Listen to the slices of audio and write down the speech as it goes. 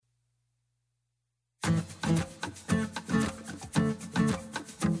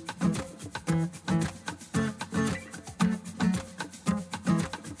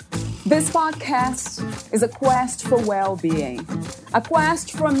This podcast is a quest for well-being, a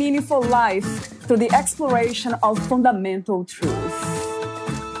quest for a meaningful life through the exploration of fundamental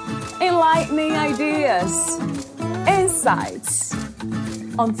truth. Enlightening ideas, insights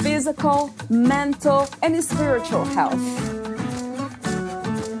on physical, mental, and spiritual health.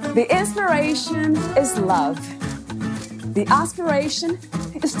 The inspiration is love. The aspiration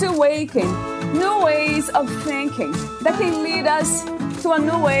is to awaken new ways of thinking that can lead us to a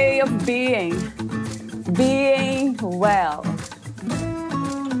new way of being well.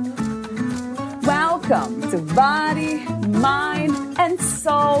 Welcome to Body, Mind, and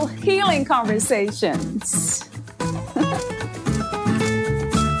Soul Healing Conversations.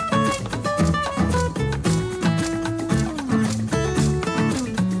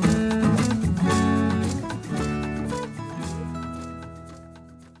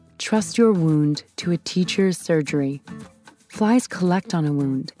 Trust your wound to a teacher's surgery. Flies collect on a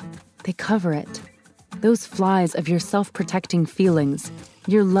wound. They cover it. Those flies of your self-protecting feelings,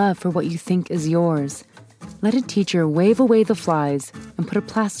 your love for what you think is yours. Let a teacher wave away the flies and put a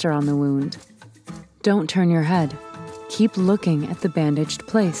plaster on the wound. Don't turn your head. Keep looking at the bandaged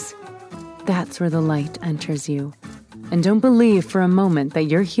place. That's where the light enters you. And don't believe for a moment that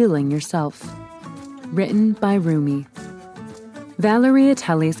you're healing yourself. Written by Rumi. Valeria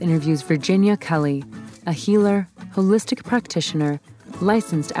Teles interviews Virginia Kelly, a healer, holistic practitioner,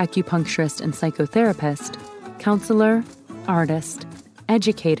 licensed acupuncturist and psychotherapist, counselor, artist,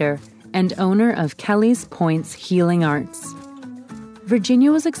 educator, and owner of Kelly's Points Healing Arts.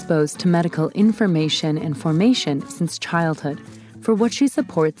 Virginia was exposed to medical information and formation since childhood, for what she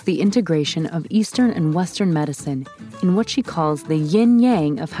supports the integration of Eastern and Western medicine in what she calls the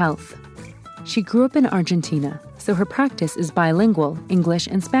yin-yang of health. She grew up in Argentina, so her practice is bilingual, English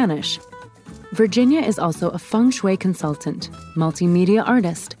and Spanish. Virginia is also a feng shui consultant, multimedia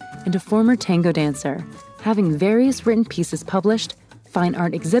artist, and a former tango dancer, having various written pieces published, fine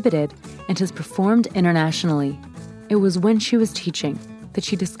art exhibited, and has performed internationally. It was when she was teaching that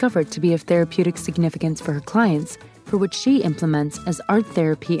she discovered to be of therapeutic significance for her clients, for which she implements as art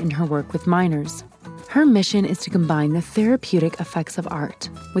therapy in her work with minors. Her mission is to combine the therapeutic effects of art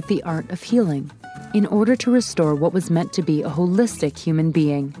with the art of healing in order to restore what was meant to be a holistic human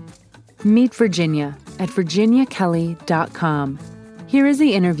being. Meet Virginia at virginiakelly.com. Here is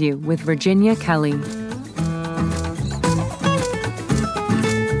the interview with Virginia Kelly.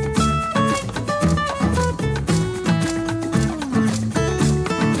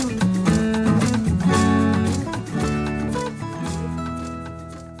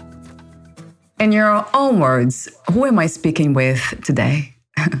 In your own words, who am I speaking with today?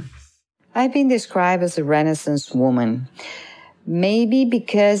 I've been described as a Renaissance woman. Maybe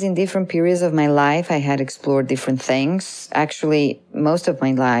because in different periods of my life, I had explored different things. Actually, most of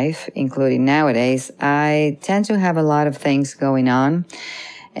my life, including nowadays, I tend to have a lot of things going on.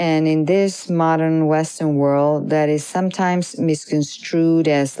 And in this modern Western world, that is sometimes misconstrued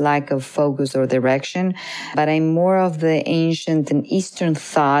as lack of focus or direction. But I'm more of the ancient and Eastern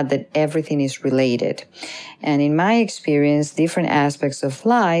thought that everything is related. And in my experience, different aspects of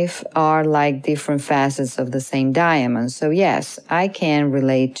life are like different facets of the same diamond. So yes, I can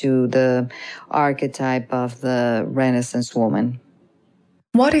relate to the archetype of the Renaissance woman.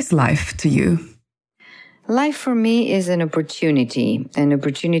 What is life to you? Life for me is an opportunity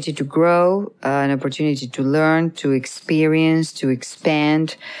to grow, an opportunity to learn, to experience, to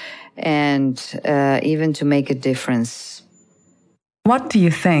expand, and even to make a difference. What do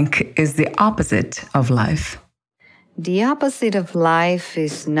you think is the opposite of life? The opposite of life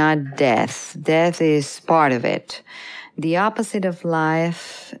is not death. Death is part of it. The opposite of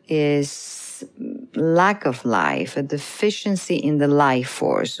life is lack of life, a deficiency in the life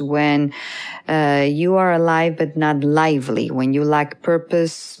force, when you are alive but not lively, when you lack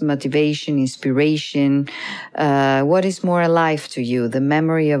purpose, motivation, inspiration. What is more alive to you, the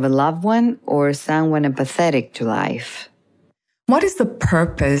memory of a loved one or someone apathetic to life? What is the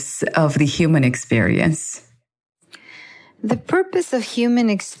purpose of the human experience? The purpose of human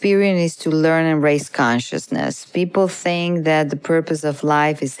experience is to learn and raise consciousness. People think that the purpose of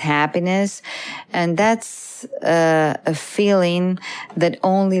life is happiness, and that's a feeling that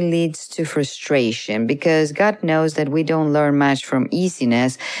only leads to frustration, because God knows that we don't learn much from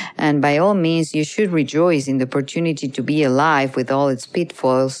easiness, and by all means, you should rejoice in the opportunity to be alive with all its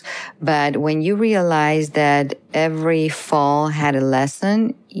pitfalls. But when you realize that every fall had a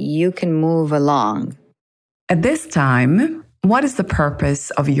lesson, you can move along. At this time, what is the purpose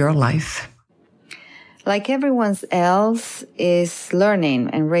of your life? Like everyone else is learning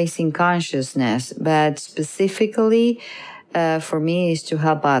and raising consciousness, but specifically for me is to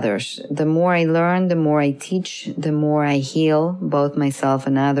help others. The more I learn, the more I teach, the more I heal both myself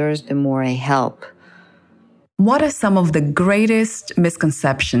and others, the more I help. What are some of the greatest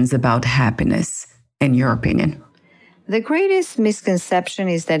misconceptions about happiness, in your opinion? The greatest misconception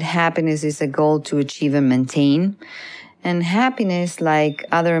is that happiness is a goal to achieve and maintain. And happiness, like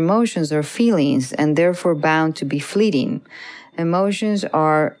other emotions, are feelings and therefore bound to be fleeting. Emotions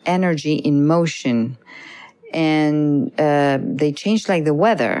are energy in motion, and they change like the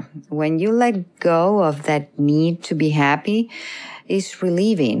weather. When you let go of that need to be happy, it's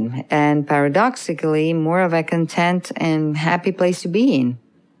relieving and paradoxically more of a content and happy place to be in.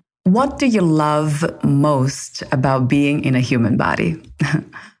 What do you love most about being in a human body?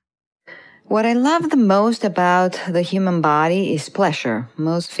 What I love the most about the human body is pleasure.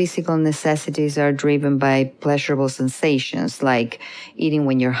 Most physical necessities are driven by pleasurable sensations, like eating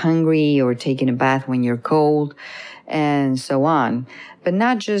when you're hungry or taking a bath when you're cold, and so on. But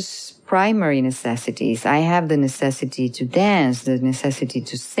not just primary necessities. I have the necessity to dance, the necessity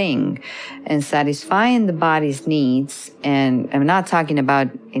to sing, and satisfying the body's needs. And I'm not talking about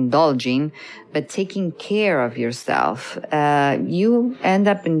indulging, but taking care of yourself. You end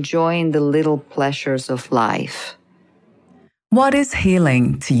up enjoying the little pleasures of life. What is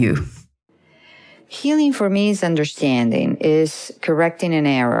healing to you? Healing for me is understanding, is correcting an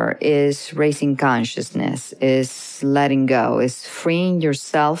error, is raising consciousness, is letting go, is freeing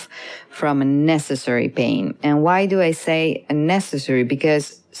yourself from unnecessary pain. And why do I say unnecessary?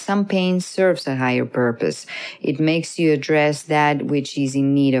 Because some pain serves a higher purpose. It makes you address that which is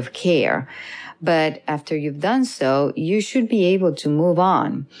in need of care. But after you've done so, you should be able to move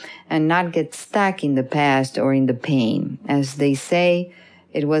on and not get stuck in the past or in the pain. As they say,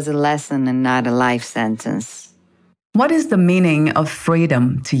 it was a lesson and not a life sentence. What is the meaning of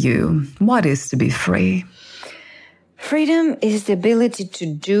freedom to you? What is to be free? Freedom is the ability to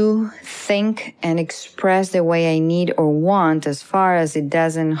do, think, and express the way I need or want as far as it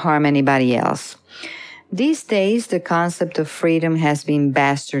doesn't harm anybody else. These days, the concept of freedom has been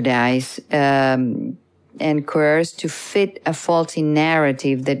bastardized and coerced to fit a faulty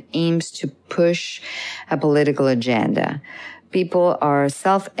narrative that aims to push a political agenda. People are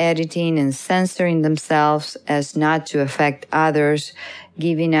self-editing and censoring themselves as not to affect others,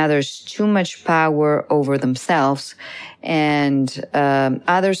 giving others too much power over themselves, and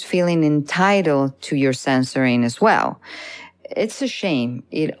others feeling entitled to your censoring as well. It's a shame.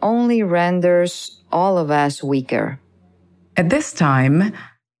 It only renders all of us weaker. At this time,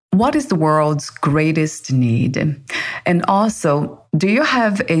 what is the world's greatest need? And also, do you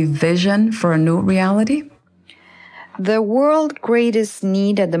have a vision for a new reality? The world's greatest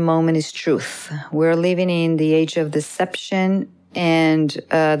need at the moment is truth. We're living in the age of deception, and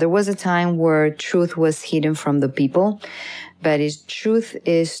there was a time where truth was hidden from the people, but truth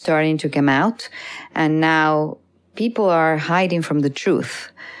is starting to come out, and now people are hiding from the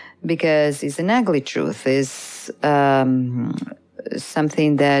truth because it's an ugly truth. It's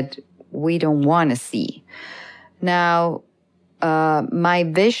something that we don't want to see. Now, my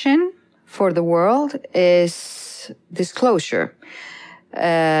vision for the world is disclosure.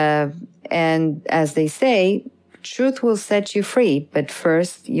 And as they say, truth will set you free, but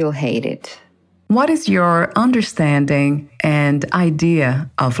first you'll hate it. What is your understanding and idea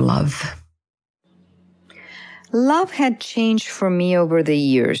of love? Love had changed for me over the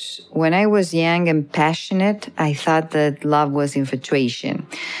years. When I was young and passionate, I thought that love was infatuation.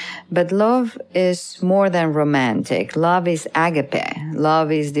 But love is more than romantic. Love is agape.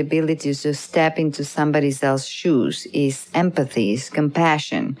 Love is the ability to step into somebody else's shoes, is empathy, is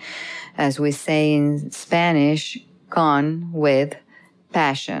compassion. As we say in Spanish, con with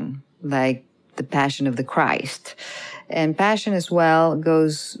passion, like the passion of the Christ. And passion as well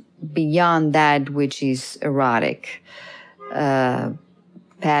goes beyond that which is erotic.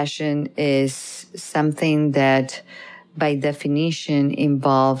 Passion is something that by definition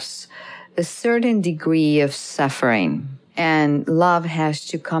involves a certain degree of suffering, and love has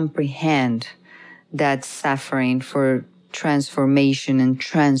to comprehend that suffering for transformation and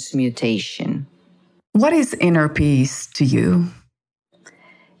transmutation. What is inner peace to you?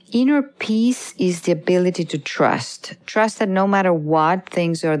 Inner peace is the ability to trust that no matter what,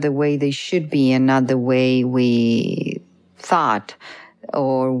 things are the way they should be and not the way we thought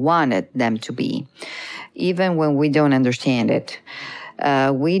or wanted them to be. Even when we don't understand it.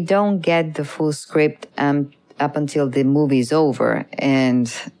 We don't get the full script up until the movie is over.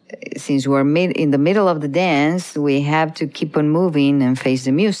 And since we're in the middle of the dance, we have to keep on moving and face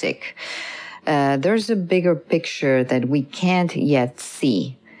the music. There's a bigger picture that we can't yet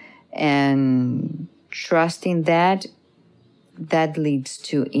see. And trusting that leads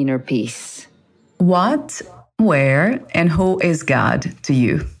to inner peace. What, where, and who is God to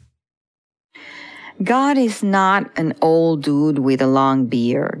you? God is not an old dude with a long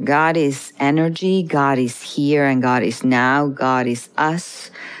beard. God is energy. God is here and God is now. God is us.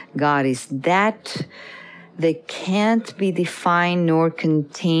 God is that can't be defined nor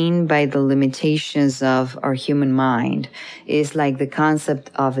contained by the limitations of our human mind. It's like the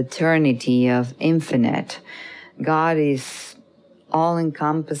concept of eternity, of infinite. God is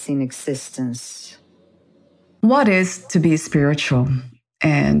all-encompassing existence. What is to be spiritual?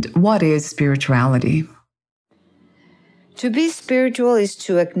 And what is spirituality? To be spiritual is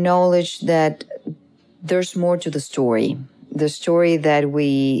to acknowledge that there's more to the story that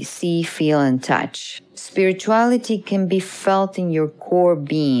we see, feel, and touch. Spirituality can be felt in your core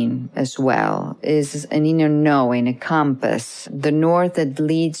being as well. It's an inner knowing, a compass, the north that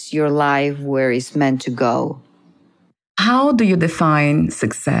leads your life where it's meant to go. How do you define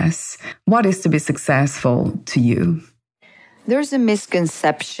success? What is to be successful to you? There's a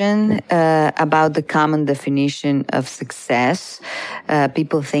misconception about the common definition of success.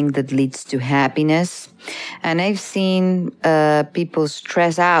 People think that leads to happiness. And I've seen people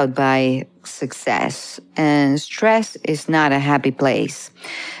stress out by success. And stress is not a happy place.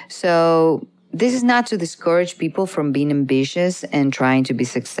 So this is not to discourage people from being ambitious and trying to be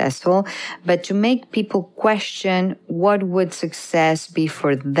successful, but to make people question what would success be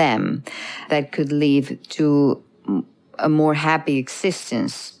for them that could lead to a more happy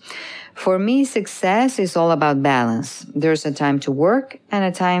existence. For me, success is all about balance. There's a time to work and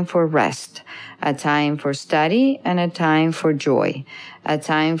a time for rest, a time for study and a time for joy, a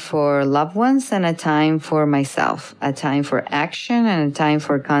time for loved ones and a time for myself, a time for action and a time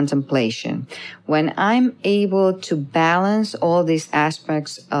for contemplation. When I'm able to balance all these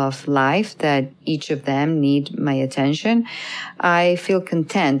aspects of life that each of them need my attention, I feel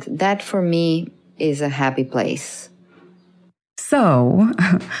content. That for me is a happy place. So,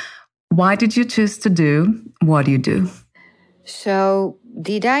 why did you choose to do what you do? So,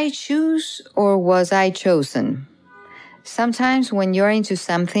 did I choose or was I chosen? Sometimes when you're into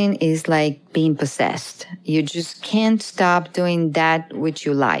something, it's like being possessed. You just can't stop doing that which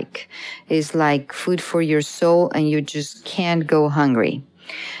you like. It's like food for your soul and you just can't go hungry.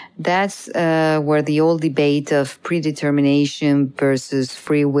 That's where the old debate of predetermination versus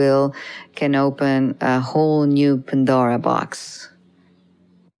free will can open a whole new Pandora box.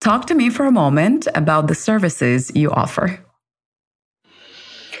 Talk to me for a moment about the services you offer.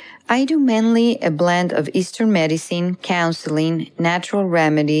 I do mainly a blend of Eastern medicine, counseling, natural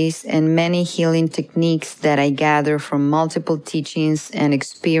remedies, and many healing techniques that I gather from multiple teachings and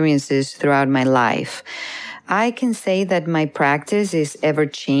experiences throughout my life. I can say that my practice is ever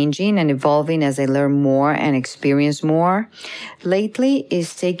changing and evolving as I learn more and experience more. Lately,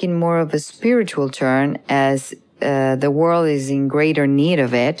 it's taking more of a spiritual turn as the world is in greater need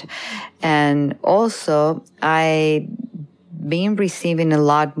of it. And also, I've been receiving a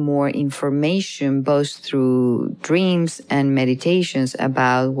lot more information, both through dreams and meditations,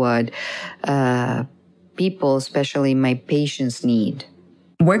 about what people, especially my patients, need.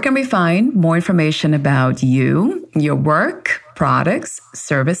 Where can we find more information about you, your work, products,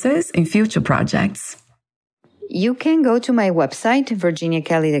 services, and future projects? You can go to my website,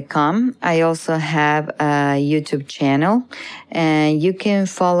 virginiakelly.com. I also have a YouTube channel, and you can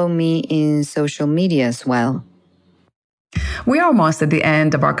follow me in social media as well. We are almost at the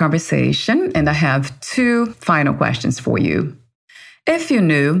end of our conversation, and I have 2 final questions for you. If you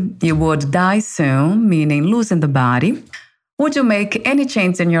knew you would die soon, meaning losing the body, would you make any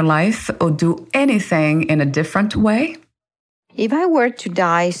change in your life or do anything in a different way? If I were to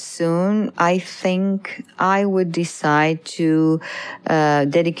die soon, I think I would decide to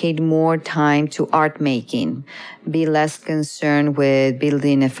dedicate more time to art making, be less concerned with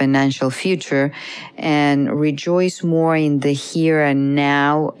building a financial future, and rejoice more in the here and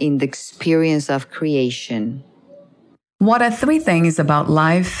now, in the experience of creation. What are 3 things about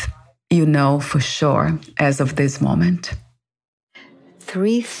life you know for sure as of this moment?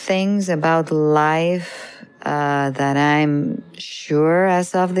 3 things about life that I'm sure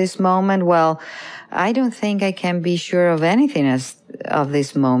as of this moment. Well, I don't think I can be sure of anything as of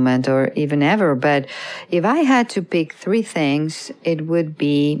this moment or even ever. But if I had to pick 3 things, it would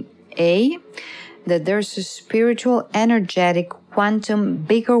be A, that there's a spiritual, energetic, quantum,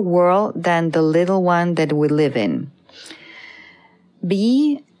 bigger world than the little one that we live in.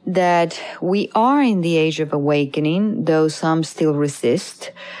 B, that we are in the age of awakening, though some still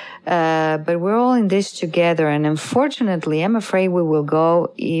resist. But we're all in this together. And unfortunately, I'm afraid we will go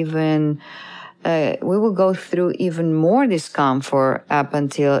through even more discomfort up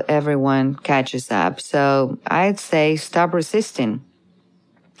until everyone catches up. So I'd say stop resisting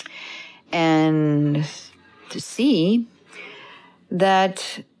and to see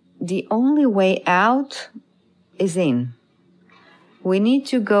that the only way out is in. We need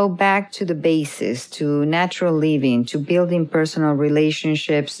to go back to the basis, to natural living, to building personal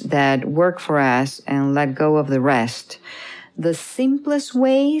relationships that work for us and let go of the rest. The simplest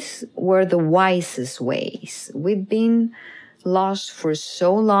ways were the wisest ways. We've been lost for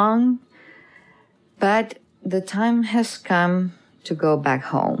so long, but the time has come to go back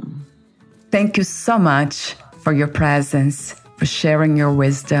home. Thank you so much for your presence, for sharing your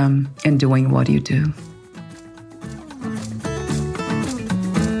wisdom and doing what you do.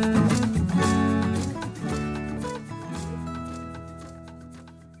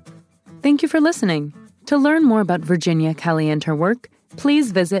 Thank you for listening. To learn more about Virginia Kelly and her work,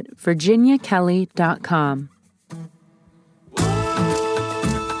 please visit virginiakelly.com.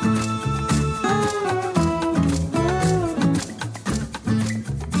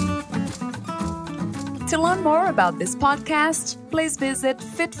 To learn more about this podcast, please visit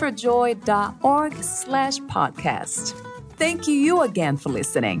fitforjoy.org/podcast. Thank you again for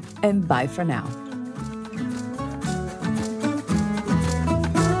listening, and bye for now.